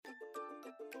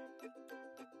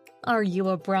Are you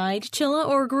a bridechilla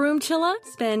or groomchilla?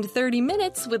 Spend 30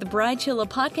 minutes with Bridechilla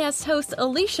podcast host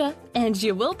Alicia, and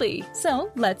you will be.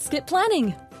 So let's get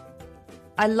planning.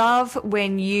 I love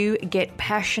when you get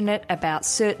passionate about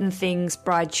certain things,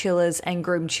 bridechillas and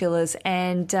groomchillas.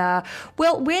 And,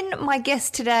 when my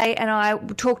guest today and I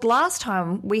talked last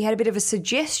time, we had a bit of a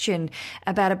suggestion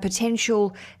about a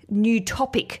potential new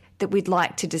topic that we'd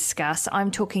like to discuss.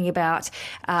 I'm talking about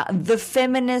the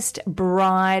feminist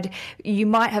bride. You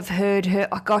might have heard her.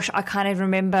 Oh gosh, I can't even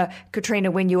remember, Katrina,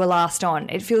 when you were last on.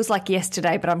 It feels like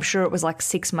yesterday, but I'm sure it was like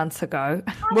 6 months ago.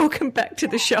 Welcome back to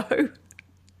the show.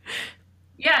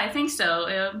 Yeah, I think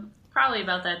so. Probably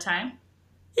about that time.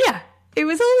 Yeah, it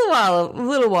was a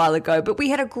little while ago, but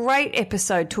we had a great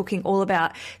episode talking all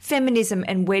about feminism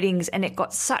and weddings, and it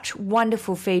got such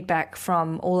wonderful feedback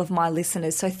from all of my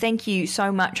listeners. So thank you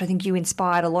so much. I think you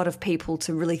inspired a lot of people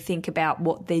to really think about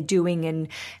what they're doing and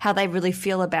how they really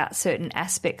feel about certain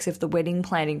aspects of the wedding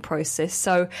planning process.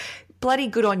 So bloody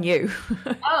good on you.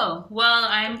 Oh, well,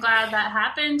 I'm glad that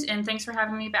happened, and thanks for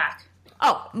having me back.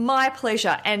 Oh, my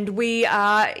pleasure. And we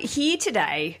are here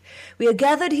today. We are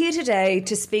gathered here today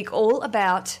to speak all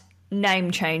about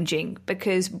name changing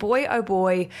because, boy, oh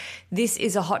boy, this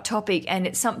is a hot topic and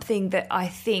it's something that I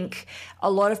think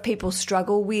a lot of people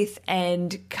struggle with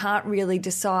and can't really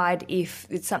decide if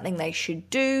it's something they should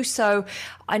do. So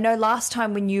I know last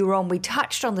time when you were on, we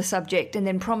touched on the subject and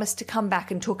then promised to come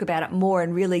back and talk about it more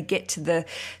and really get to the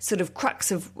sort of crux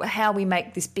of how we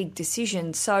make this big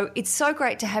decision. So it's so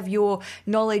great to have your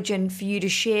knowledge and for you to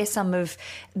share some of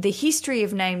the history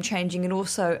of name changing and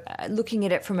also looking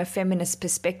at it from a feminist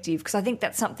perspective, because I think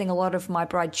that's something a lot of my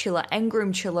bridechilla and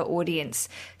groomchilla audience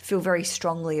feel very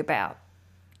strongly about.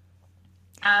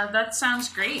 That sounds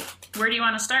great. Where do you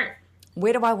want to start?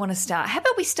 Where do I want to start? How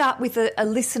about we start with a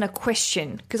listener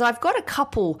question? Because I've got a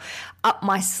couple up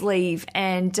my sleeve,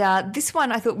 and this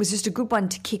one I thought was just a good one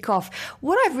to kick off.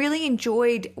 What I've really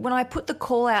enjoyed when I put the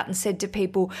call out and said to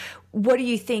people, what do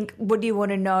you think? What do you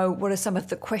want to know? What are some of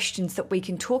the questions that we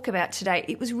can talk about today?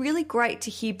 It was really great to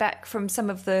hear back from some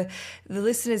of the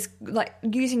listeners, like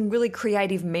using really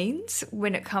creative means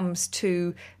when it comes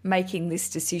to making this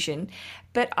decision.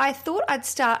 But I thought I'd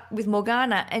start with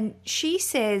Morgana, and she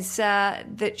says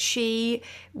that she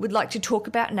would like to talk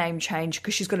about name change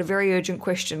because she's got a very urgent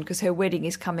question because her wedding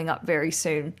is coming up very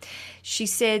soon. She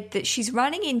said that she's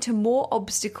running into more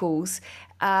obstacles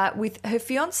with her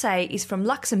fiancé is from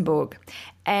Luxembourg,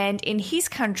 and in his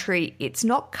country it's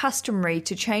not customary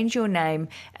to change your name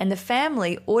and the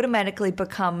family automatically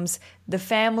becomes the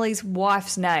family's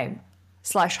wife's name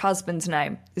 / husband's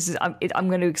name. I'm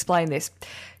going to explain this.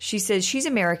 She says she's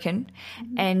American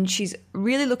and she's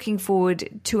really looking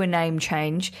forward to a name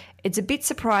change. It's a bit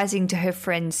surprising to her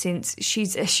friends since she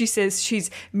says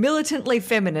she's militantly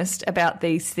feminist about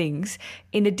these things.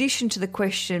 In addition to the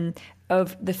question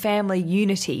of the family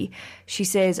unity, she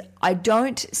says, I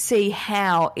don't see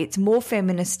how it's more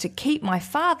feminist to keep my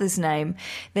father's name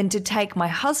than to take my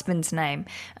husband's name.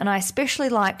 And I especially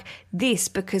like this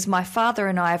because my father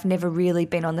and I have never really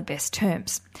been on the best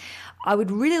terms. I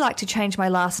would really like to change my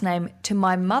last name to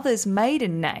my mother's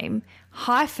maiden name -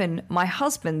 my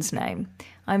husband's name.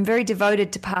 I'm very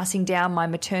devoted to passing down my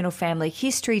maternal family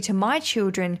history to my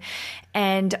children,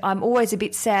 and I'm always a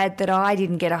bit sad that I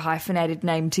didn't get a hyphenated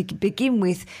name to begin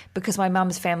with because my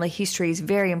mum's family history is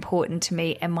very important to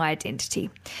me and my identity.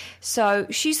 So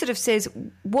she sort of says,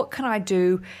 what can I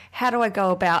do? How do I go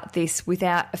about this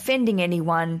without offending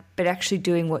anyone but actually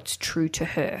doing what's true to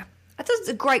her? That's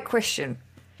a great question.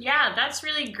 Yeah, that's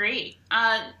really great.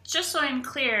 Just so I'm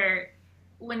clear,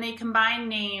 when they combine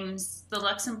names, the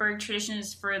Luxembourg tradition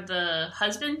is for the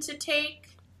husband to take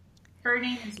her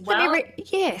name as well?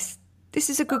 Yes, this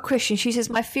is a good question. She says,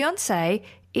 my fiancé,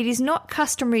 it is not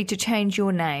customary to change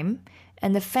your name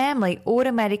and the family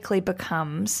automatically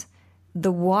becomes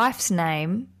the wife's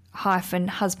name -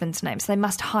 husband's name. So they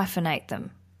must hyphenate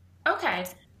them. Okay.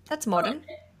 That's modern.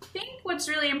 I think what's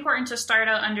really important to start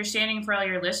out understanding for all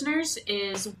your listeners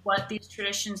is what these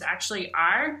traditions actually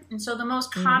are. And so the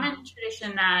most common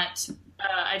tradition that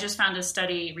I just found a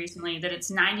study recently that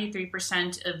it's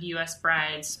 93% of U.S.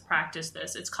 brides practice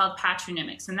this. It's called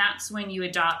patronymics, and that's when you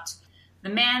adopt the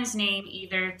man's name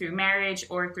either through marriage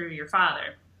or through your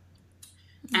father.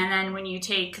 And then when you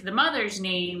take the mother's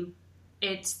name,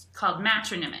 it's called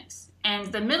matronymics.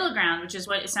 And the middle ground, which is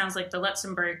what it sounds like the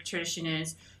Luxembourg tradition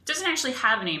is, doesn't actually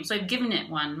have a name, so I've given it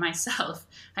one myself.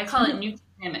 I call it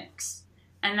nucleonymics.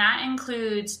 And that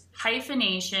includes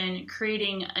hyphenation,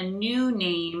 creating a new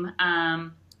name,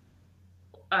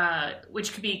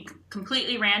 which could be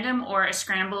completely random or a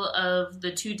scramble of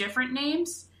the two different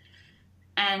names.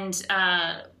 And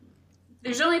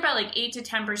there's only about like 8 to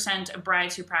 10% of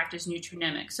brides who practice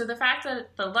nutronymics. So the fact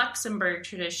that the Luxembourg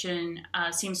tradition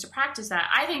seems to practice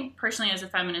that, I think personally as a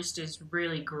feminist is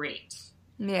really great.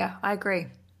 Yeah, I agree.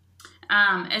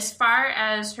 As far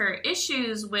as her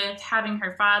issues with having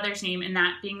her father's name and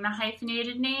that being the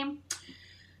hyphenated name,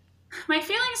 my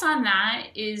feelings on that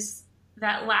is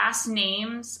that last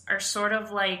names are sort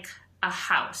of like a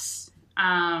house.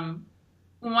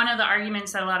 One of the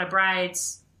arguments that a lot of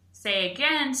brides say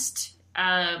against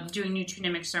doing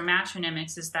nutronymics or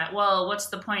matronymics is that, well, what's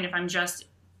the point if I'm just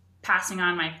passing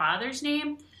on my father's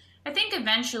name? I think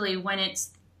eventually when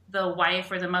it's the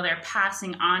wife or the mother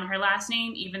passing on her last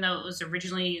name, even though it was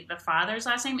originally the father's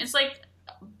last name, it's like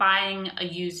buying a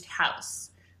used house.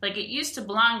 Like it used to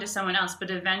belong to someone else, but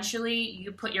eventually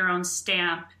you put your own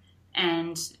stamp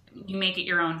and you make it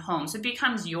your own home. So it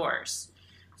becomes yours.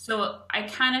 So I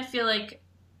kind of feel like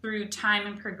through time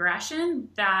and progression,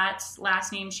 that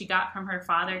last name she got from her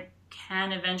father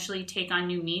can eventually take on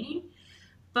new meaning.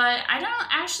 But I don't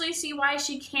actually see why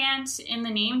she can't, in the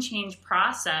name change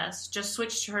process, just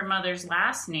switch to her mother's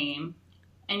last name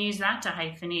and use that to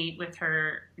hyphenate with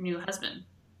her new husband.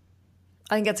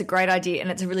 I think that's a great idea, and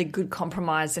it's a really good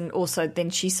compromise. And also then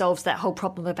she solves that whole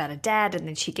problem about a dad, and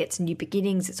then she gets new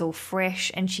beginnings. It's all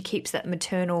fresh, and she keeps that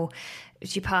maternal,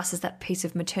 she passes that piece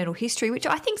of maternal history, which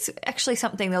I think is actually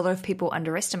something that a lot of people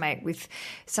underestimate with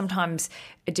sometimes,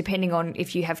 depending on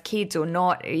if you have kids or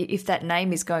not, if that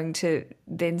name is going to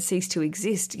then cease to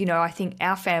exist. You know, I think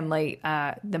our family,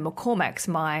 the McCormacks,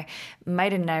 my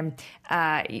maiden name,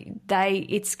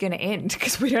 it's going to end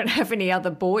because we don't have any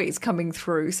other boys coming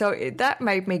through. So that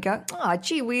made me go, oh,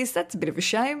 gee whiz, that's a bit of a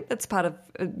shame. That's part of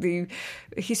the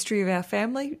history of our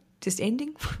family just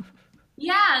ending.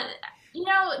 Yeah. You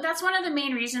know, that's one of the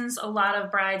main reasons a lot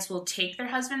of brides will take their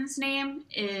husband's name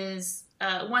is,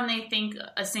 one, they think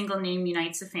a single name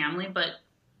unites a family, but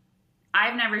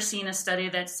I've never seen a study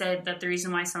that said that the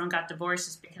reason why someone got divorced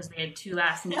is because they had two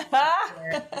last names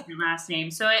or different last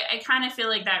names. So I kind of feel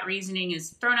like that reasoning is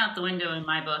thrown out the window in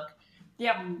my book.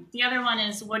 Yep. The other one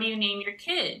is, what do you name your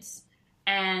kids?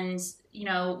 And, you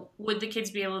know, would the kids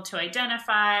be able to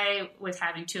identify with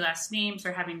having two last names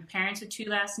or having parents with two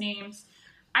last names?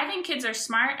 I think kids are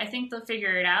smart. I think they'll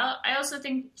figure it out. I also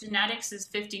think genetics is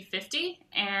 50-50,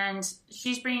 and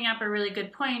she's bringing up a really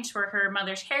good point where her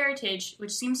mother's heritage,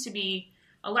 which seems to be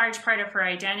a large part of her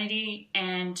identity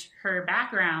and her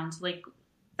background, like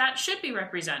that should be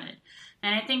represented.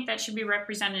 And I think that should be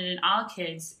represented in all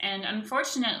kids. And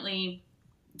unfortunately,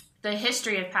 the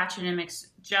history of patronymics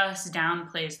just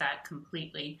downplays that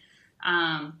completely.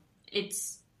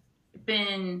 It's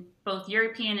been both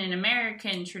European and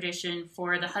American tradition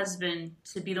for the husband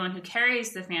to be the one who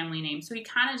carries the family name. So he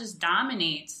kind of just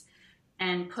dominates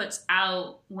and puts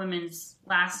out women's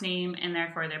last name and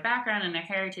therefore their background and their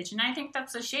heritage. And I think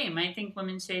that's a shame. I think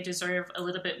women today deserve a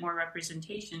little bit more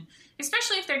representation,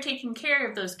 especially if they're taking care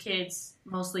of those kids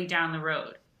mostly down the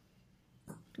road.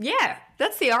 Yeah,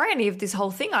 that's the irony of this whole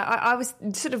thing. I was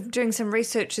sort of doing some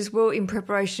research as well in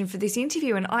preparation for this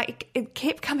interview, and it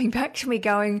kept coming back to me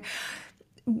going,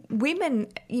 women,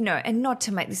 you know, and not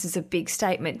to make this as a big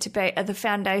statement, are the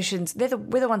foundations, we're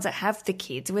the ones that have the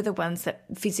kids, we're the ones that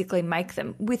physically make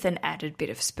them with an added bit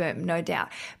of sperm, no doubt.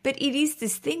 But it is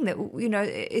this thing that, you know,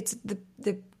 it's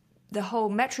the whole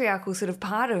matriarchal sort of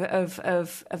part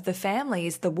of the family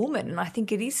is the woman. And I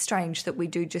think it is strange that we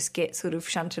do just get sort of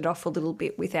shunted off a little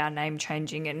bit with our name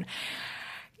changing. And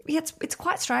yeah, it's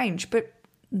quite strange, but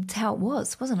it's how it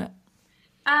was, wasn't it?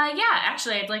 Yeah,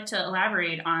 actually, I'd like to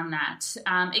elaborate on that.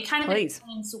 It kind of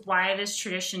explains why this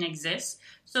tradition exists.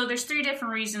 So there's 3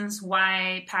 different reasons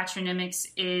why patronymics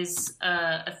is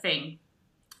a thing.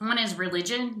 One is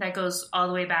religion, that goes all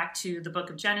the way back to the book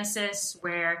of Genesis,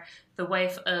 where the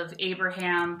wife of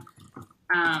Abraham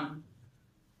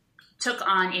took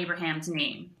on Abraham's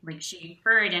name. Like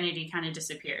her identity kind of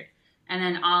disappeared. And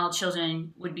then all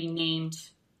children would be named,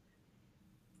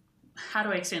 how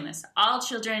do I explain this? All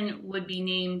children would be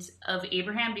named of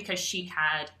Abraham because she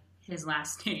had his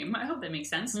last name. I hope that makes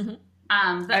sense.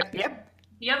 Mm-hmm. Yep.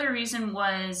 The other reason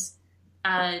was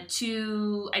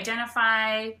to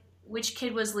identify which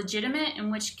kid was legitimate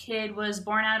and which kid was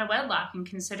born out of wedlock and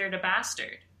considered a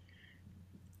bastard.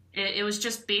 It was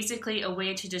just basically a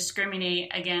way to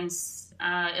discriminate against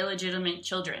illegitimate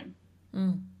children.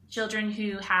 Mm. Children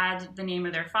who had the name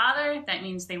of their father, that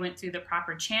means they went through the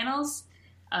proper channels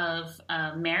of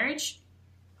marriage.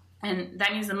 And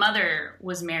that means the mother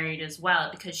was married as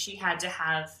well because she had to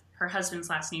have her husband's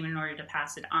last name in order to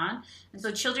pass it on. And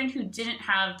so children who didn't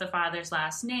have the father's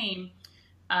last name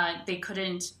They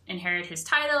couldn't inherit his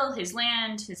title, his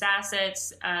land, his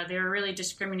assets. They were really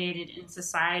discriminated in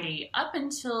society up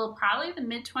until probably the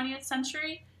mid-20th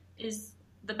century is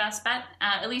the best bet.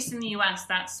 At least in the U.S.,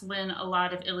 that's when a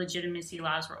lot of illegitimacy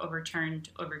laws were overturned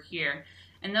over here.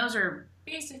 And those are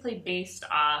basically based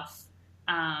off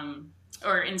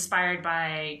or inspired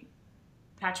by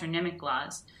patronymic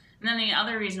laws. And then the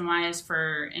other reason why is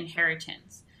for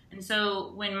inheritance. And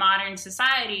so when modern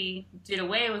society did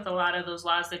away with a lot of those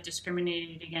laws that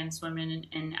discriminated against women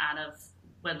and out of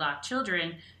wedlock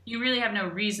children, you really have no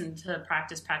reason to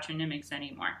practice patronymics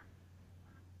anymore.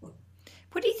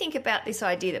 What do you think about this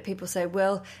idea that people say,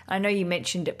 well, I know you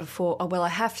mentioned it before, oh, well, I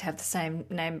have to have the same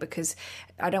name because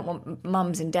I don't want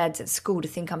mums and dads at school to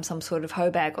think I'm some sort of hoe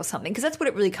bag or something, because that's what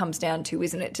it really comes down to,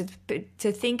 isn't it?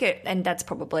 To think it, and that's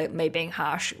probably me being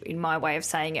harsh in my way of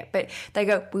saying it, but they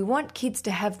go, we want kids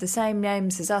to have the same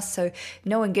names as us so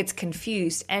no one gets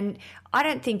confused. And I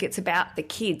don't think it's about the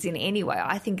kids in any way.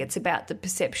 I think it's about the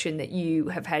perception that you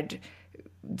have had,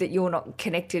 that you're not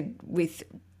connected with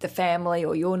the family,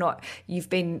 or you've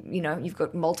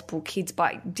got multiple kids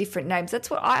by different names. That's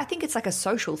what I think. It's like a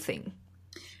social thing.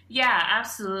 Yeah,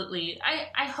 absolutely.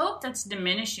 I hope that's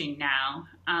diminishing now.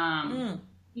 My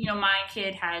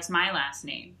kid has my last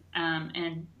name,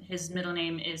 and his middle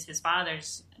name is his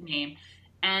father's name.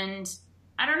 And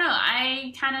I don't know,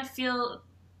 I kind of feel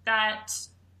that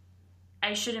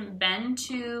I shouldn't bend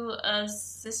to a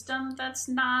system that's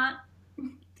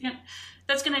going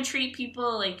to treat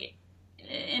people like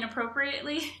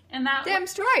inappropriately in that way. Damn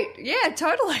straight. Yeah,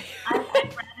 totally. I'd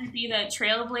rather be that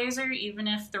trailblazer, even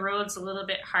if the road's a little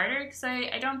bit harder, because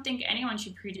I don't think anyone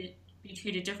should be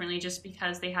treated differently just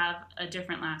because they have a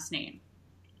different last name.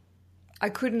 I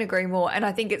couldn't agree more. And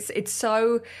I think it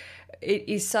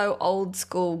is so old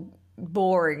school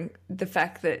boring, the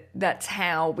fact that that's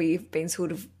how we've been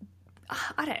sort of,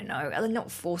 I don't know,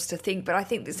 not forced to think, but I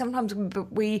think that sometimes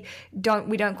we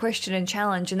don't question and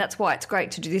challenge, and that's why it's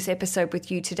great to do this episode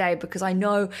with you today, because I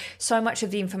know so much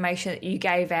of the information that you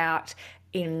gave out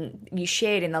you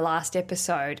shared in the last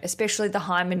episode, especially the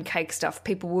Hyman cake stuff.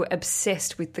 People were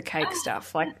obsessed with the cake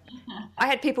stuff. Like, I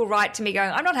had people write to me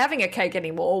going, I'm not having a cake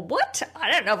anymore. What?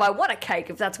 I don't know if I want a cake,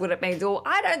 if that's what it means. Or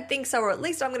I don't think so. Or at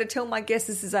least I'm going to tell my guests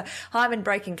this is a Hyman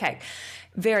breaking cake.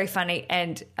 Very funny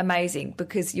and amazing,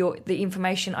 because the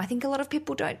information I think a lot of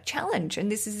people don't challenge. And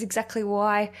this is exactly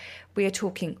why we are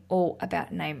talking all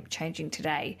about name changing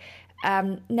today.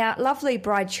 Now, lovely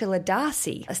Bridechilla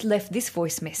Darcy has left this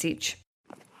voice message.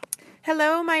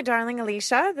 Hello, my darling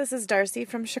Alicia. This is Darcy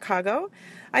from Chicago.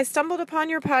 I stumbled upon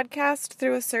your podcast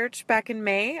through a search back in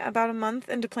May, about a month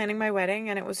into planning my wedding,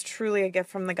 and it was truly a gift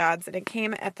from the gods, and it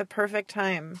came at the perfect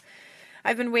time.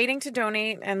 I've been waiting to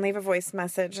donate and leave a voice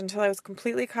message until I was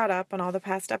completely caught up on all the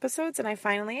past episodes, and I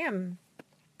finally am.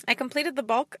 I completed the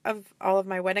bulk of all of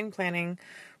my wedding planning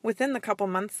within the couple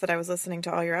months that I was listening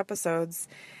to all your episodes,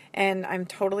 and I'm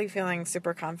totally feeling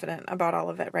super confident about all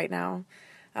of it right now.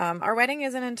 Our wedding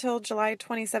isn't until July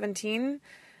 2017.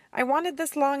 I wanted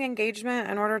this long engagement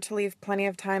in order to leave plenty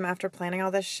of time after planning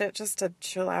all this shit just to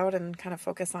chill out and kind of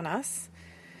focus on us.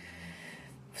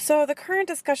 So the current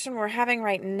discussion we're having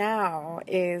right now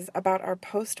is about our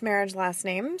post-marriage last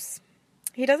names.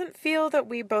 He doesn't feel that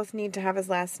we both need to have his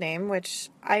last name, which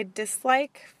I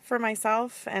dislike for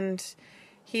myself, and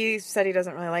he said he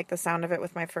doesn't really like the sound of it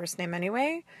with my first name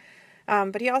anyway.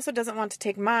 But he also doesn't want to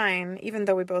take mine, even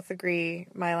though we both agree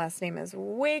my last name is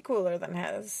way cooler than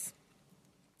his.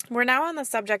 We're now on the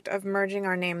subject of merging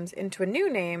our names into a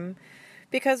new name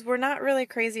because we're not really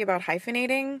crazy about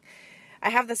hyphenating. I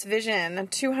have this vision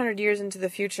 200 years into the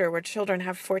future where children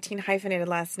have 14 hyphenated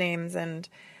last names, and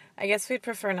I guess we'd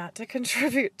prefer not to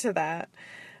contribute to that.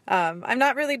 I'm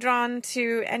not really drawn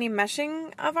to any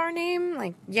meshing of our name,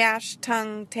 like Yash,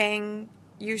 Tung, Tang,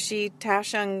 Yushi,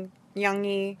 Tashung,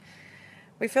 Youngie.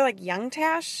 We feel like Young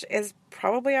Tash is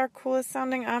probably our coolest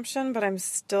sounding option, but I'm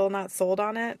still not sold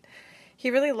on it.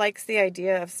 He really likes the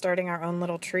idea of starting our own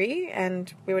little tree,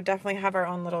 and we would definitely have our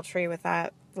own little tree with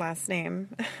that last name.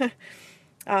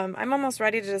 I'm almost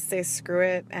ready to just say screw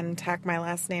it and tack my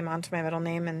last name onto my middle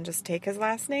name and just take his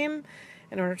last name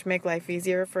in order to make life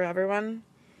easier for everyone.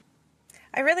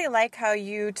 I really like how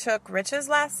you took Rich's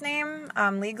last name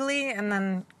legally and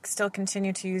then still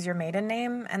continue to use your maiden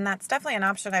name, and that's definitely an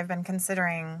option I've been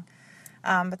considering,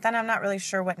 but then I'm not really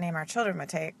sure what name our children would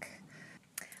take.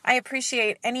 I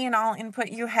appreciate any and all input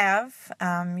you have.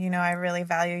 I really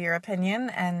value your opinion,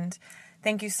 and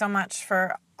thank you so much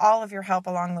for all of your help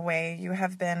along the way. You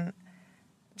have been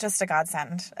just a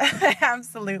godsend.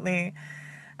 Absolutely.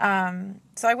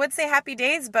 So I would say happy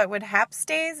days, but would haps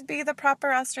days be the proper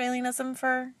Australianism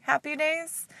for happy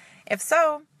days? If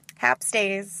so, haps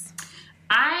days.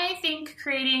 I think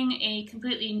creating a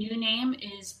completely new name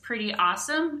is pretty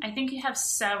awesome. I think you have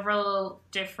several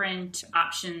different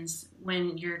options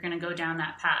when you're going to go down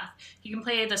that path. You can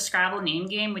play the Scrabble name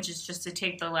game, which is just to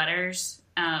take the letters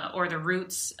or the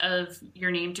roots of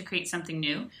your name to create something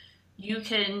new. You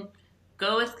can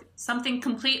go with something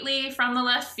completely from the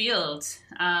left field,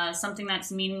 something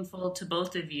that's meaningful to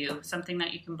both of you, something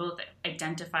that you can both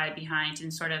identify behind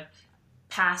and sort of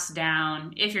pass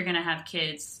down, if you're going to have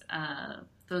kids,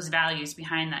 those values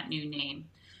behind that new name.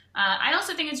 I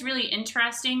also think it's really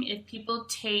interesting if people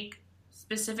take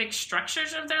specific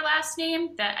structures of their last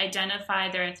name that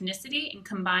identify their ethnicity and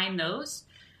combine those,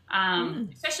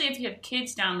 especially if you have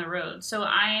kids down the road. So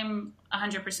I'm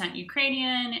 100%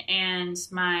 Ukrainian, and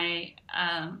my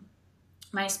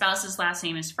spouse's last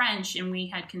name is French, and we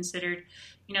had considered,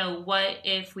 what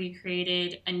if we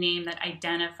created a name that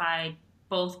identified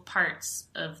both parts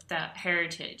of that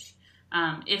heritage,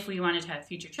 if we wanted to have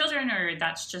future children, or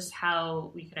that's just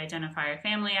how we could identify our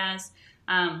family as.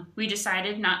 We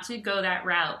decided not to go that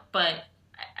route, but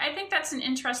I think that's an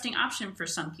interesting option for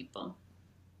some people.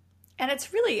 And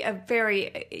it's really a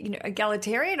very,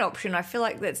 egalitarian option. I feel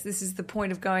like this is the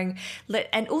point of going,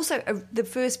 and also the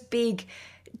first big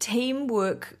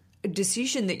teamwork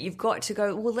decision that you've got to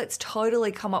go, well, let's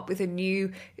totally come up with a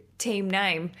new team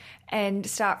name and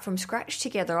start from scratch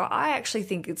together. I actually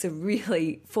think it's a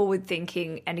really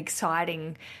forward-thinking and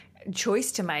exciting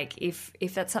choice to make if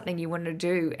that's something you want to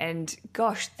do. And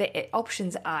gosh, the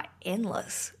options are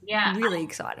endless. Yeah, really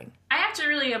exciting. I have to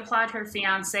really applaud her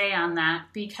fiance on that,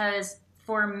 because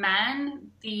for men,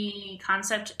 the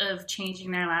concept of changing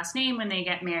their last name when they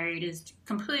get married is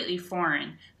completely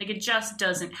foreign. Like, it just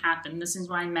doesn't happen. This is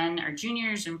why men are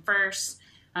juniors and firsts.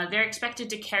 They're expected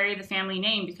to carry the family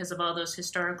name because of all those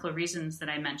historical reasons that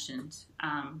I mentioned.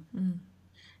 And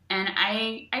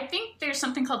I think there's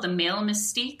something called the male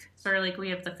mystique, sort of like we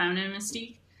have the feminine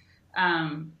mystique,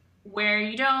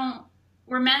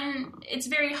 where men, it's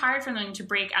very hard for them to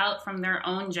break out from their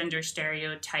own gender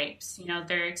stereotypes.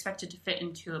 They're expected to fit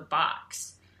into a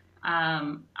box.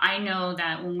 I know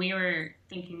that when we were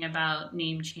thinking about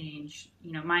name change,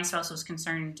 my spouse was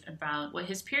concerned about what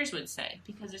his peers would say,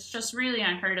 because it's just really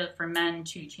unheard of for men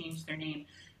to change their name.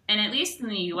 And at least in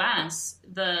the U.S.,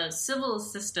 the civil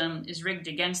system is rigged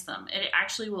against them. It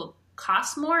actually will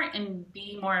cost more and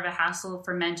be more of a hassle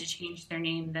for men to change their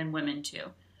name than women to,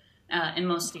 in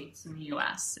most states in the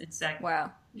U.S.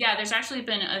 Wow. Yeah, there's actually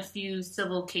been a few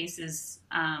civil cases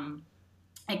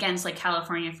against, like,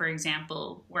 California, for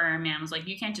example, where a man was like,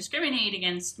 you can't discriminate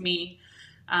against me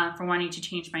for wanting to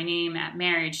change my name at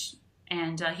marriage.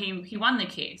 And he won the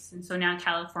case. And so now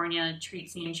California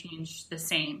treats name change the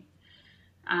same.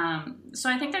 So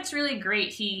I think that's really great.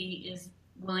 He is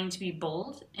willing to be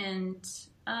bold and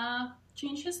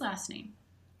change his last name.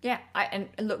 Yeah, and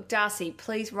look, Darcy,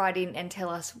 please write in and tell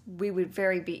us. We would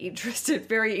very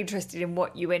interested in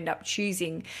what you end up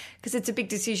choosing, because it's a big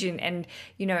decision. And,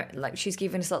 like, she's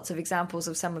given us lots of examples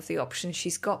of some of the options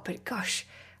she's got. But gosh,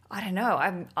 I don't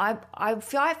know.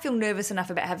 I feel nervous enough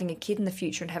about having a kid in the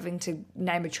future and having to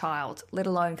name a child, let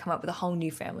alone come up with a whole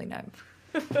new family name.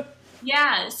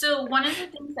 Yeah, so one of the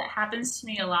things that happens to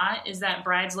me a lot is that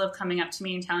brides love coming up to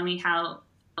me and telling me how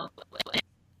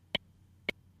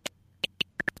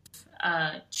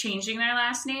changing their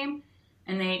last name,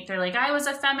 and they're like, I was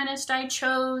a feminist, I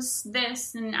chose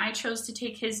this, and I chose to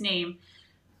take his name.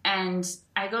 And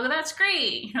I go, that's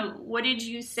great. What did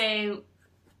you say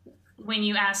when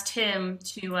you asked him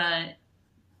to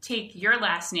take your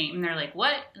last name? And they're like,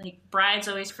 what? Like, brides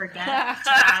always forget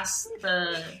to ask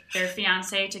their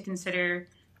fiance to consider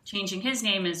changing his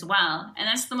name as well. And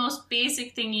that's the most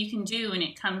basic thing you can do when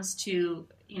it comes to,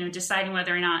 deciding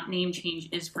whether or not name change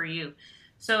is for you.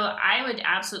 So I would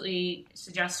absolutely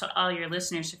suggest to all your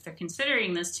listeners, if they're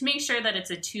considering this, to make sure that it's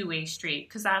a two-way street,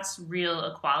 because that's real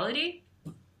equality,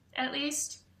 at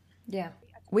least. Yeah.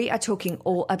 We are talking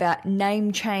all about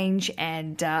name change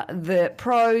and the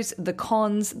pros, the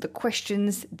cons, the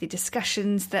questions, the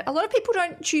discussions that a lot of people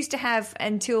don't choose to have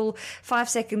until 5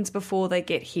 seconds before they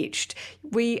get hitched.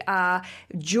 We are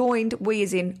joined,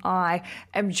 I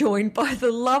am joined by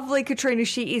the lovely Katrina.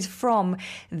 She is from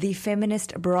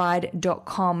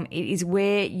thefeministbride.com. It is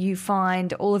where you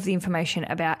find all of the information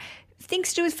about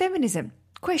things to do with feminism,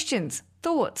 questions,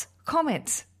 thoughts,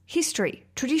 comments, history,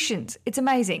 traditions. It's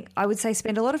amazing. I would say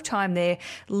spend a lot of time there,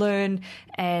 learn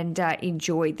and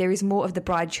enjoy. There is more of the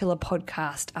Bridechilla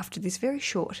podcast after this very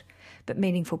short but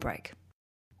meaningful break.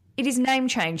 It is Name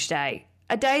Change Day.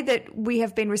 a day that we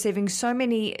have been receiving so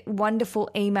many wonderful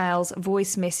emails,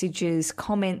 voice messages,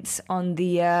 comments on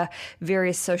the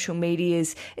various social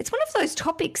medias. It's one of those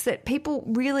topics that people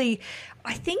really,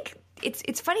 I think,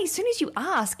 it's funny, as soon as you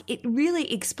ask, it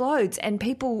really explodes and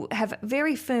people have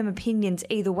very firm opinions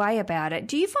either way about it.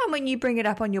 Do you find when you bring it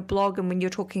up on your blog and when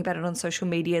you're talking about it on social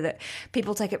media that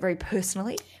people take it very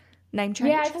personally? Name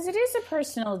change? Yeah, because it is a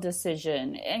personal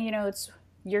decision. And, it's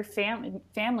your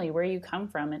family, where you come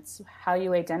from. It's how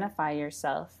you identify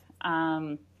yourself.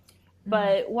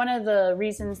 But one of the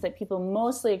reasons that people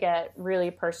mostly get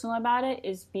really personal about it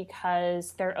is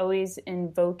because they're always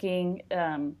invoking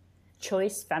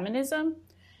choice feminism.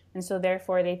 And so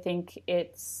therefore they think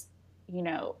it's,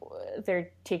 they're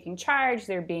taking charge,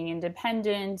 they're being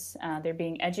independent, they're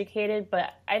being educated.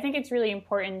 But I think it's really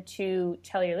important to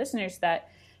tell your listeners that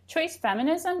choice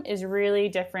feminism is really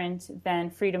different than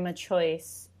freedom of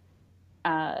choice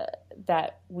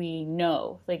that we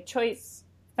know. Like, choice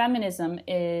feminism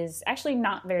is actually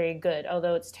not very good,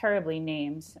 although it's terribly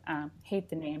named. Hate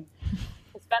the name.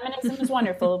 Feminism is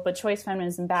wonderful, but choice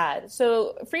feminism bad.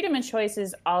 So freedom of choice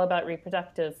is all about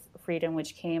reproductive freedom,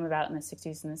 which came about in the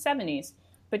 60s and the 70s.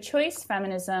 But choice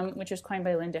feminism, which was coined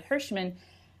by Linda Hirschman,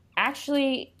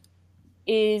 actually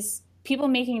is people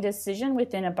making a decision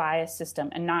within a bias system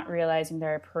and not realizing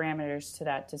there are parameters to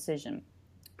that decision.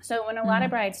 So when a lot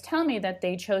of brides tell me that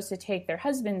they chose to take their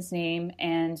husband's name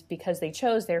and because they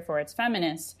chose, therefore it's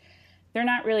feminist, they're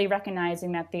not really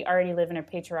recognizing that they already live in a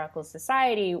patriarchal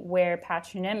society where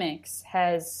patronymics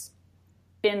has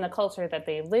been the culture that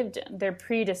they lived in. They're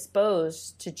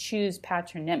predisposed to choose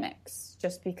patronymics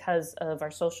just because of our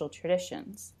social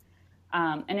traditions.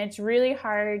 And it's really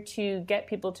hard to get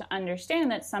people to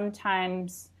understand that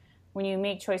sometimes when you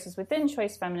make choices within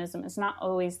choice feminism, it's not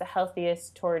always the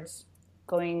healthiest towards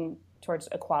going towards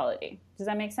equality. Does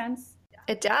that make sense?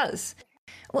 It does.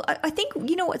 Well, I think,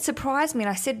 what surprised me, and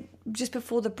I said just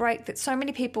before the break that so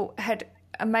many people had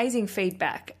amazing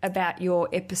feedback about your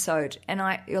episode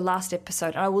your last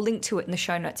episode, and I will link to it in the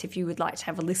show notes if you would like to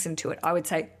have a listen to it. I would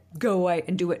say go away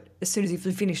and do it as soon as you've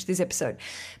finished this episode.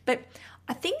 But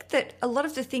I think that a lot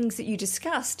of the things that you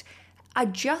discussed are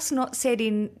just not said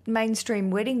in mainstream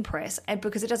wedding press, and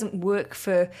because it doesn't work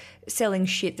for selling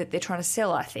shit that they're trying to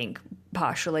sell, I think,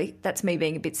 partially. That's me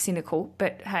being a bit cynical,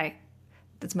 but hey,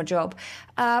 that's my job.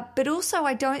 But also,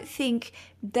 I don't think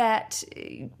that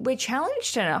we're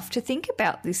challenged enough to think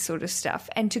about this sort of stuff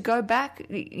and to go back,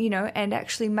 and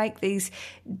actually make these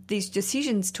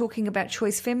decisions talking about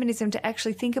choice feminism, to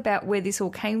actually think about where this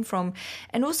all came from.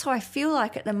 And also, I feel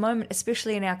like at the moment,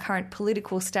 especially in our current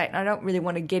political state, and I don't really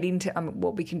want to get into,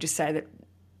 we can just say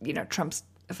that, Trump's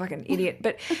a fucking idiot,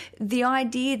 but the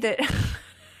idea that...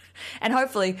 And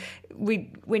hopefully,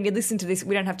 when you listen to this,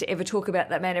 we don't have to ever talk about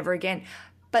that man ever again.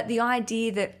 But the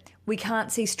idea that we can't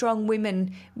see strong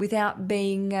women without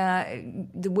being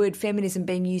the word feminism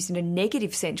being used in a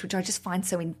negative sense, which I just find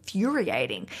so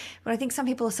infuriating. But I think some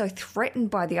people are so threatened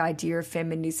by the idea of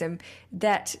feminism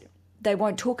that they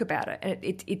won't talk about it.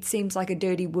 And it seems like a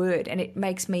dirty word, and it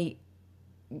makes me...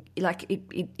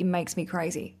 it makes me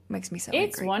crazy. It makes me so angry.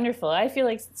 It's wonderful. I feel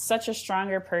like such a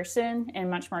stronger person and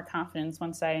much more confidence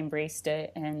once I embraced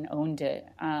it and owned it.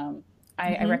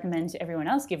 I recommend everyone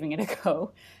else giving it a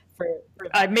go.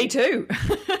 Me too.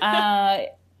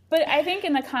 But I think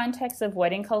in the context of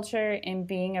wedding culture and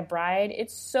being a bride,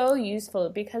 it's so useful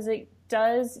because it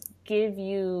does give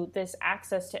you this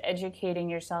access to educating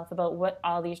yourself about what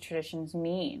all these traditions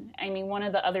mean. I mean, one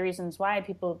of the other reasons why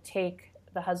people take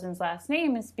the husband's last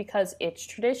name is because it's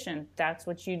tradition. That's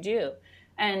what you do.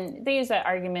 And they use that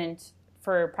argument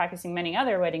for practicing many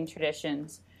other wedding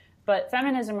traditions. But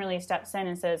feminism really steps in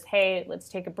and says, hey, let's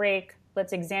take a break.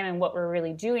 Let's examine what we're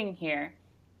really doing here.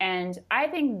 And I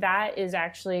think that is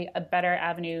actually a better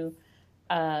avenue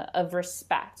of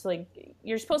respect. Like,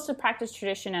 you're supposed to practice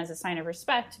tradition as a sign of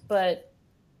respect, but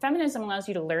feminism allows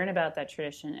you to learn about that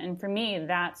tradition. And for me,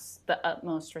 that's the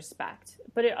utmost respect.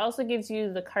 But it also gives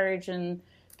you the courage and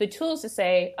the tools to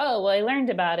say, oh, well, I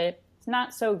learned about it. It's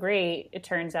not so great, it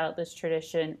turns out, this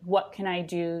tradition. What can I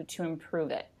do to improve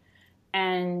it?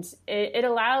 And it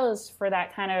allows for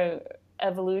that kind of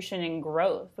evolution and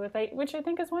growth, which I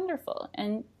think is wonderful.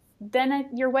 And then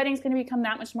your wedding's going to become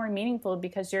that much more meaningful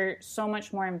because you're so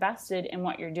much more invested in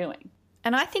what you're doing.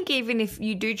 And I think even if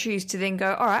you do choose to then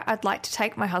go, all right, I'd like to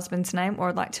take my husband's name or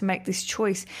I'd like to make this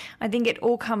choice, I think it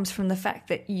all comes from the fact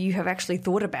that you have actually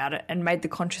thought about it and made the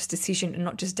conscious decision and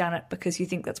not just done it because you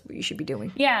think that's what you should be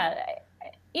doing. Yeah.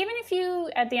 Even if you,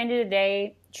 at the end of the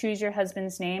day, choose your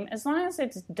husband's name, as long as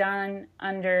it's done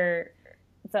under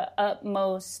the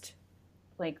utmost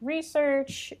like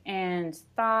research and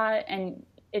thought, and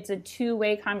it's a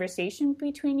two-way conversation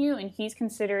between you, and he's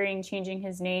considering changing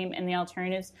his name and the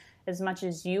alternatives as much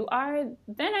as you are,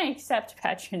 then I accept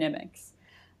patronymics.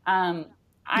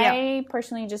 I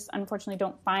personally just unfortunately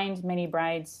don't find many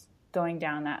brides going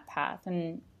down that path.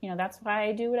 And, that's why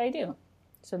I do what I do,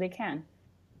 so they can.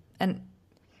 And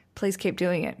please keep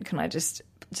doing it. Can I just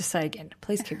say again,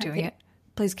 please keep doing it.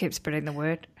 Please keep spreading the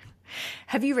word.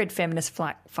 Have you read Feminist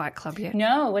Fight Club yet?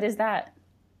 No, what is that?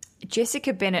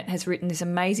 Jessica Bennett has written this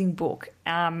amazing book.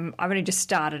 I've only just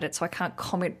started it, so I can't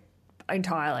comment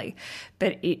entirely,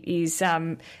 but it is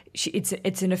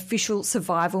it's an official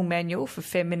survival manual for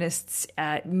feminists,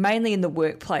 mainly in the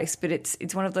workplace, but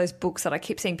it's one of those books that I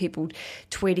keep seeing people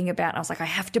tweeting about, and I was like, I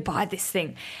have to buy this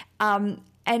thing, and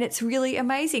it's really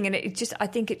amazing, and I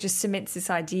think it just cements this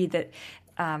idea that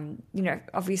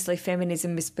obviously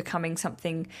feminism is becoming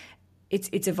something.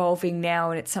 It's evolving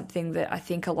now, and it's something that I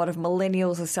think a lot of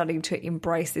millennials are starting to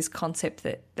embrace, this concept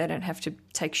that they don't have to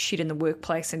take shit in the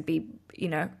workplace and be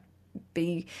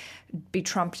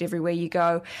trumped everywhere you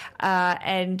go.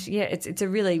 It's a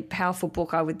really powerful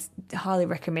book. I would highly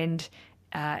recommend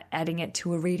adding it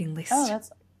to a reading list. Oh,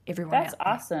 that's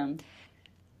awesome.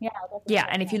 Yeah.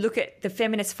 And if you look at the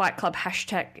Feminist Fight Club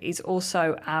hashtag is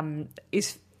also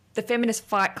the Feminist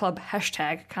Fight Club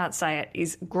hashtag, can't say it,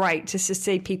 is great just to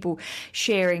see people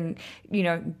sharing,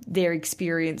 their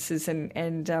experiences and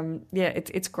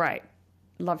it's great.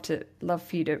 Love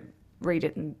for you to read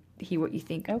it and hear what you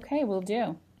think. Okay, we'll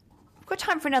do. We've got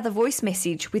time for another voice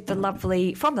message from the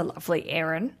lovely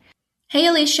Erin. Hey,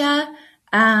 Alicia.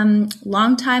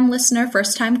 Long-time listener,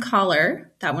 first-time caller.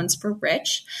 That one's for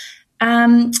Rich.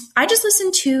 I just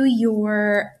listened to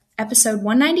your episode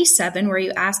 197 where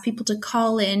you asked people to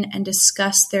call in and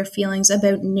discuss their feelings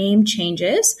about name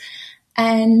changes.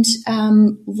 And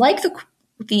like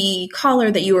the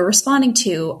caller that you were responding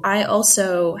to, I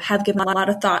also have given a lot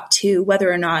of thought to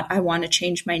whether or not I want to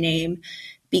change my name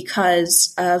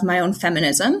because of my own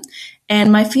feminism.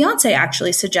 And my fiance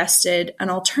actually suggested an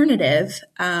alternative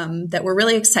that we're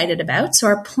really excited about. So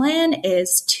our plan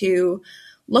is to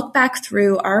look back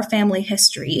through our family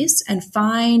histories and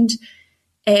find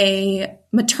a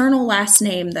maternal last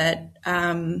name that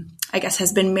I guess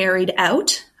has been married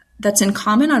out, that's in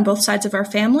common on both sides of our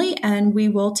family, and we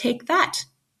will take that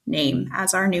name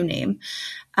as our new name.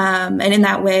 And in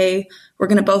that way, we're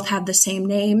going to both have the same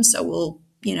name, so we'll,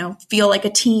 feel like a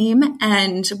team,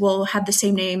 and we'll have the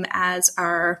same name as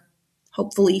our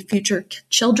hopefully future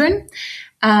children.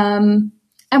 And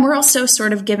we're also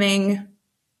sort of giving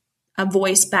a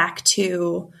voice back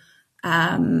to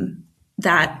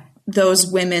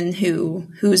those women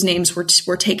whose names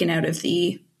were taken out of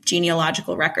the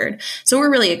genealogical record. So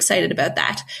we're really excited about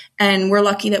that. And we're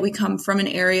lucky that we come from an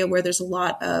area where there's a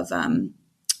lot of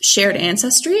shared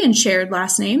ancestry and shared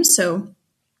last names. So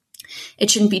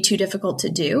it shouldn't be too difficult to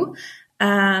do.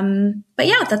 But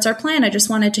yeah, that's our plan. I just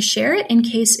wanted to share it in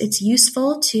case it's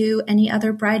useful to any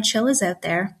other bride chillas out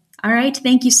there. All right.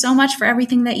 Thank you so much for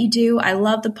everything that you do. I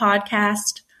love the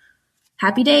podcast.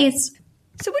 Happy days.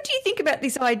 So what do you think about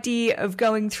this idea of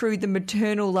going through the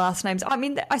maternal last names? I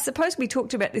mean, I suppose we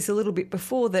talked about this a little bit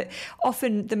before, that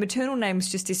often the maternal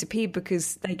names just disappear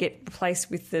because they get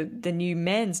replaced with the new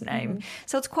man's name. Mm-hmm.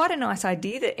 So it's quite a nice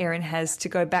idea that Erin has to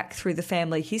go back through the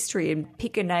family history and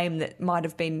pick a name that might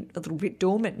have been a little bit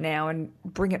dormant now and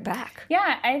bring it back.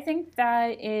 Yeah, I think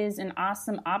that is an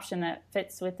awesome option that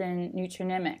fits within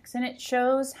nutronymics, and it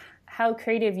shows how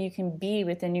creative you can be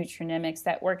with the nutronymics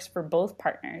that works for both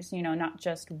partners, not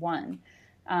just one.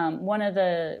 One of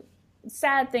the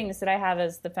sad things that I have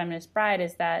as the feminist bride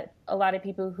is that a lot of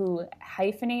people who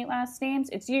hyphenate last names,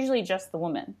 it's usually just the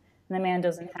woman, and the man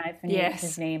doesn't hyphenate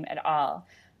his name at all.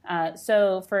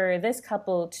 So for this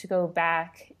couple to go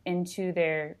back into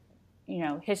their,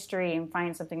 history and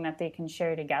find something that they can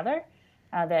share together,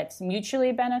 that's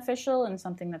mutually beneficial and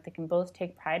something that they can both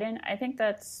take pride in, I think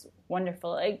that's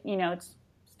wonderful. It's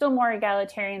still more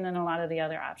egalitarian than a lot of the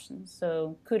other options.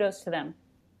 So kudos to them.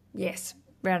 Yes.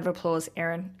 Round of applause,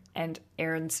 Erin, and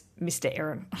Erin's Mr.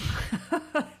 Erin.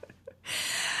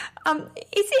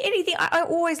 Is there anything, I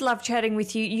always love chatting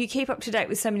with you. You keep up to date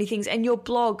with so many things. And your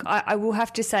blog, I will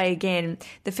have to say again,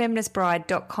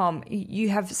 thefeministbride.com, you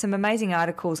have some amazing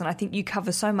articles, and I think you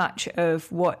cover so much of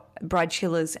what bride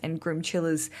chillers and groom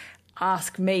chillers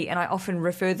ask me, and I often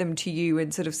refer them to you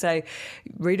and sort of say,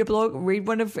 read a blog, read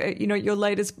one of your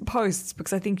latest posts,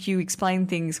 because I think you explain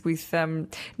things with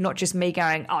not just me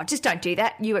going, oh, just don't do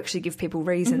that. You actually give people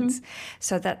reasons.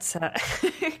 So that's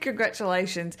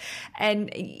congratulations. And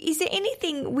is there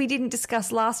anything we didn't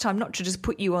discuss last time, not to just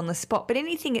put you on the spot, but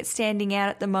anything that's standing out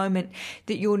at the moment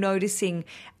that you're noticing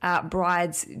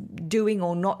brides doing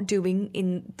or not doing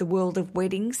in the world of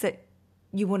weddings that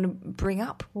you want to bring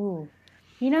up? Ooh.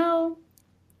 You know,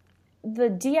 the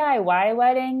DIY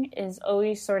wedding is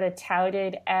always sort of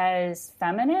touted as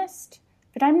feminist,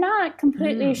 but I'm not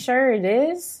completely sure it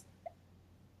is.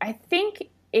 I think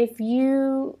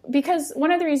because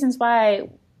one of the reasons why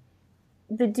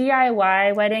the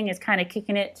DIY wedding is kind of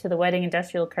kicking it to the wedding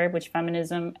industrial curb, which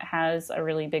feminism has a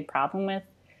really big problem with,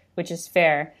 which is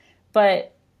fair.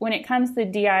 But when it comes to the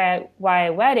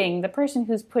DIY wedding, the person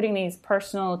who's putting these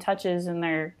personal touches in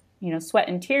their sweat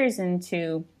and tears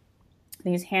into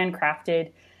these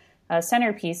handcrafted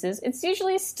centerpieces, it's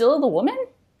usually still the woman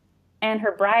and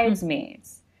her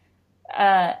bridesmaids.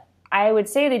 I would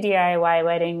say the DIY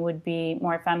wedding would be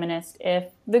more feminist if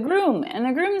the groom and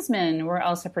the groomsmen were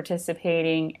also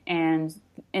participating and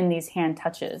in these hand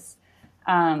touches.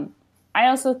 I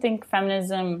also think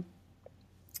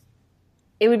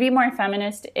it would be more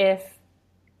feminist if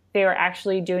they were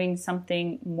actually doing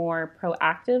something more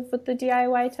proactive with the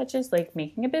DIY touches, like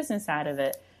making a business out of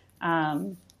it.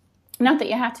 Not that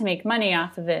you have to make money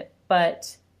off of it,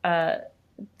 but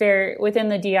they're within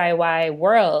the DIY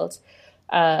world.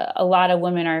 A lot of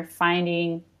women are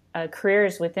finding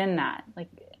careers within that,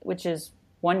 which is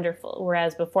wonderful.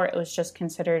 Whereas before it was just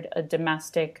considered a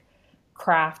domestic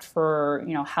craft for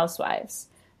housewives.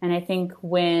 And I think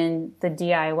when the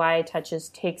DIY touches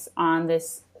takes on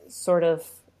this sort of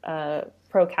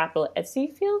pro-capital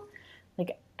Etsy feel,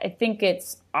 I think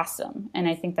it's awesome, and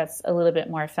I think that's a little bit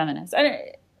more feminist.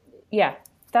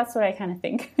 That's what I kind of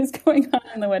think is going on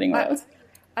in the wedding world.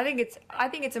 I think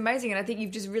it's amazing, and I think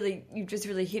you've just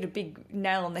really hit a big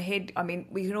nail on the head. I mean,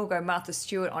 we can all go Martha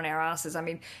Stewart on our asses. I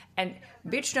mean, and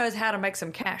bitch knows how to make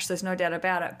some cash. There's no doubt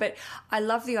about it. But I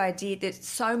love the idea that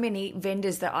so many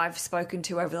vendors that I've spoken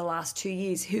to over the last 2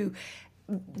 years who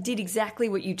did exactly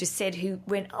what you just said, who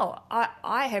went,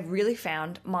 I have really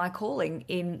found my calling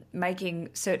in making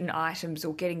certain items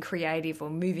or getting creative or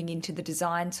moving into the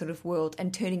design sort of world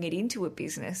and turning it into a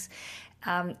business.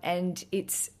 And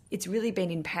it's really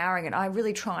been empowering, and I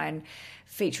really try and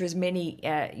feature as many,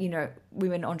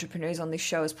 women entrepreneurs on this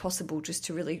show as possible, just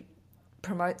to really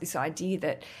promote this idea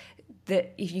that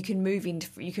if you can move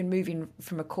in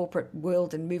from a corporate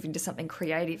world and move into something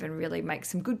creative and really make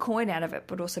some good coin out of it,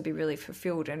 but also be really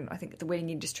fulfilled. And I think the wedding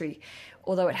industry,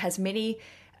 although it has many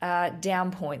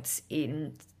down points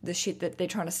in the shit that they're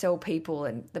trying to sell people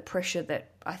and the pressure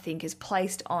that I think is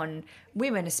placed on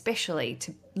women especially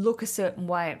to look a certain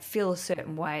way and feel a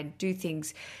certain way and do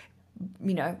things,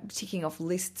 ticking off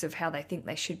lists of how they think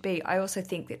they should be. I also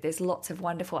think that there's lots of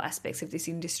wonderful aspects of this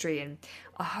industry, and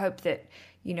I hope that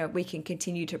we can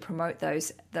continue to promote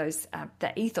those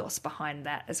the ethos behind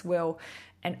that as well,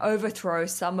 and overthrow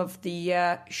some of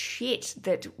the shit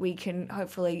that we can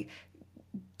hopefully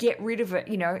get rid of it,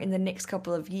 in the next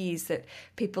couple of years, that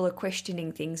people are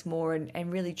questioning things more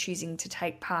and really choosing to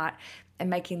take part and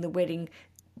making the wedding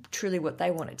truly what they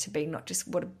want it to be, not just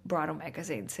what a bridal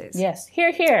magazine says. Yes.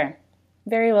 Hear, hear.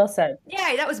 Very well said.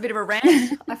 Yeah, that was a bit of a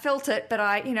rant. I felt it, but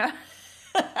I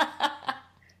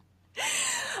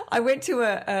went to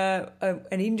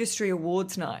an industry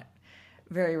awards night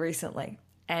very recently,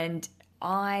 and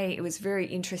it was very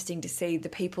interesting to see the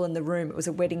people in the room. It was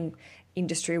a wedding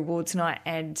industry awards night,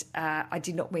 and I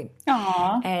did not win.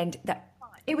 Aww. And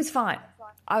it was fine.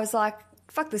 I was like,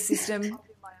 fuck the system.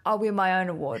 I'll win my own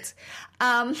awards.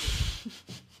 But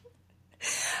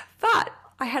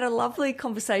I had a lovely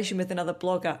conversation with another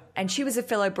blogger, and she was a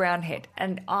fellow brownhead,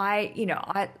 and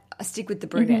I stick with the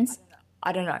brunettes. Mm-hmm.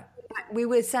 I don't know. We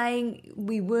were saying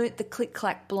we weren't the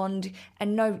click-clack blonde,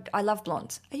 and no, I love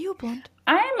blondes. Are you a blonde?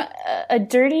 I'm a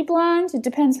dirty blonde. It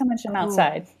depends how much I'm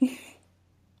outside.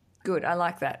 Good, I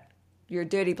like that. You're a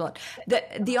dirty blonde.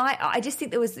 I just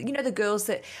think there was, the girls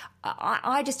that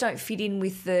I just don't fit in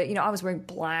with the, I was wearing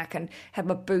black and had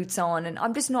my boots on, and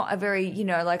I'm just not a very,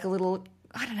 like a little,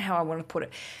 I don't know how I want to put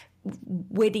it,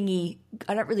 weddingy.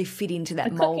 I don't really fit into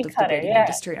that mold of the wedding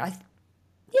industry.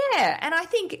 And I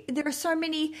think there are so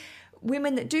many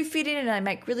women that do fit in and they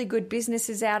make really good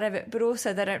businesses out of it, but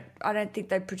also I don't think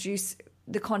they produce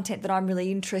the content that I'm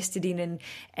really interested in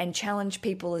and challenge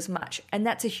people as much. And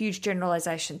that's a huge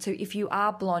generalization. So if you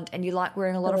are blonde and you like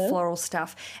wearing a lot of floral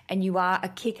stuff and you are a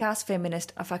kick-ass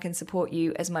feminist, I fucking support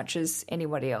you as much as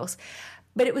anybody else.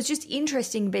 But it was just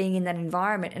interesting being in that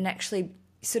environment and actually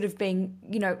sort of being,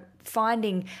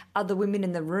 finding other women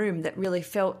in the room that really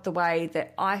felt the way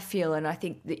that I feel and I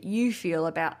think that you feel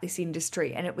about this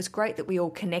industry. And it was great that we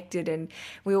all connected and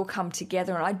we all come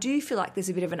together. And I do feel like there's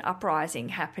a bit of an uprising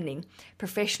happening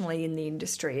professionally in the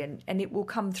industry, and it will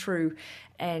come through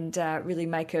and really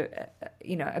make a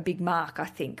big mark, I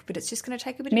think. But it's just going to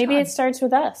take a bit of time. Maybe it starts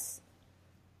with us.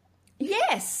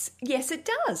 Yes, it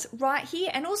does, right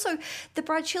here. And also the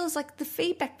Bride Chillers, like the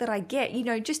feedback that I get,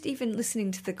 just even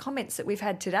listening to the comments that we've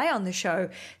had today on the show,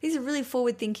 these are really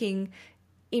forward-thinking,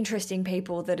 interesting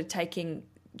people that are taking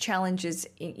challenges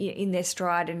in their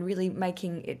stride and really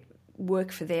making it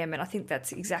work for them. And I think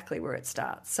that's exactly where it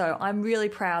starts. So I'm really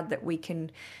proud that we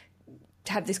can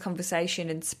have this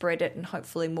conversation and spread it, and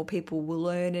hopefully more people will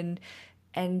learn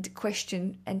and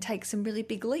question and take some really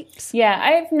big leaps. Yeah,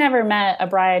 I've never met a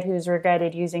bride who's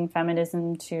regretted using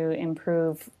feminism to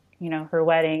improve, her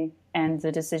wedding and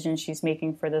the decisions she's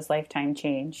making for this lifetime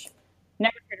change.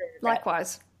 Never heard her regret.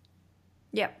 Likewise.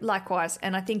 Yeah, likewise.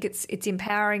 And I think it's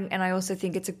empowering, and I also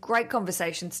think it's a great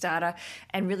conversation starter,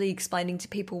 and really explaining to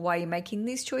people why you're making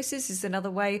these choices is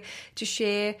another way to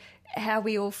share how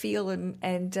we all feel,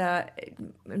 and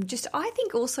just I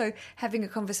think also having a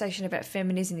conversation about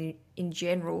feminism in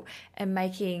general and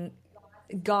making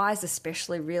guys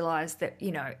especially realize that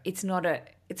it's not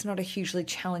a hugely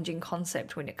challenging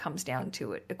concept when it comes down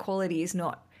to it. Equality is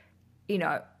not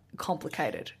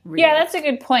complicated, really. Yeah, that's a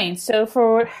good point. So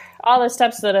for all the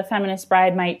steps that a feminist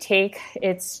bride might take,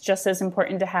 it's just as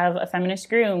important to have a feminist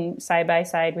groom side by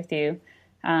side with you,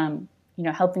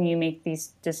 helping you make these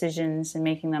decisions and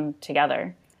making them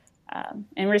together,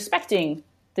 and respecting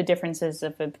the differences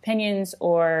of opinions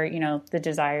or, the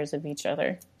desires of each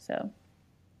other. So.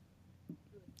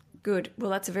 Good. Well,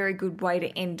 that's a very good way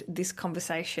to end this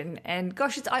conversation. And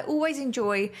gosh, I always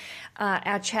enjoy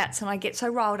our chats, and I get so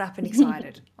riled up and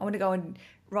excited. I want to go and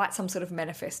write some sort of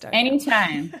manifesto.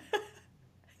 Anytime.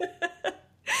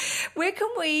 Where can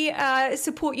we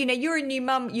support you? Now, you're a new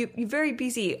mum. You're very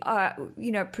busy,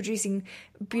 producing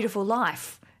Beautiful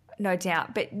Life, no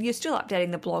doubt. But you're still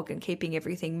updating the blog and keeping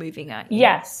everything moving, aren't you?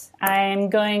 Yes, I'm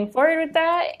going forward with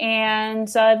that. And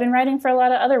I've been writing for a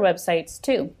lot of other websites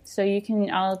too. So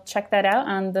I'll check that out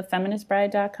on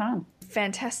thefeministbride.com.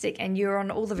 Fantastic. And you're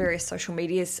on all the various social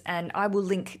medias. And I will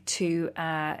link to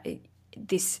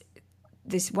this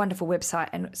wonderful website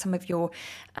and some of your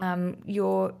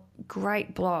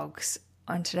great blogs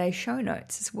on today's show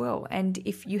notes as well. And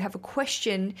if you have a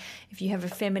question, if you have a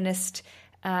feminist,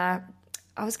 I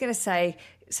was going to say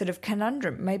sort of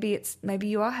conundrum, maybe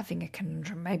you are having a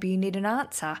conundrum, maybe you need an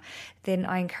answer, then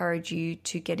I encourage you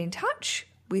to get in touch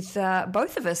with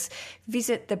both of us.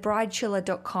 Visit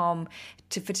thebridechiller.com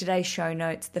for today's show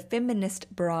notes,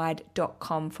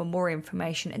 thefeministbride.com for more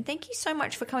information. And thank you so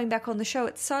much for coming back on the show.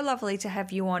 It's so lovely to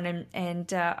have you on,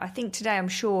 and I think today I'm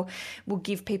sure will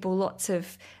give people lots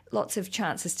of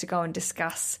chances to go and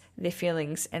discuss their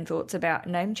feelings and thoughts about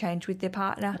name change with their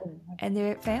partner and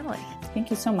their family. Thank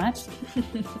you so much.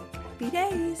 Happy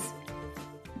days.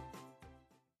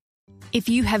 If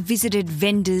you have visited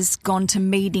vendors, gone to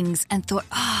meetings and thought,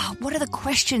 what are the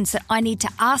questions that I need to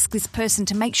ask this person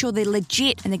to make sure they're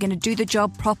legit and they're going to do the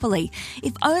job properly?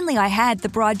 If only I had the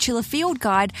Bride Chiller Field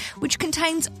Guide, which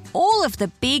contains all of the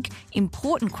big,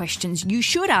 important questions you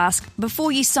should ask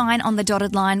before you sign on the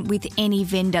dotted line with any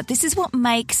vendor. This is what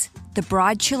makes the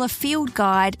Bride Chiller Field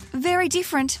Guide very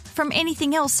different from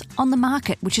anything else on the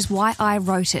market, which is why I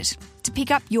wrote it. To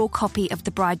pick up your copy of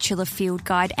the Bride Chiller Field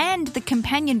Guide and the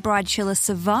companion Bride Chiller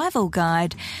Survival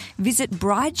Guide, visit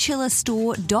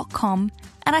bridechillerstore.com,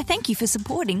 and I thank you for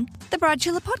supporting the Bride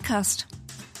Chiller podcast.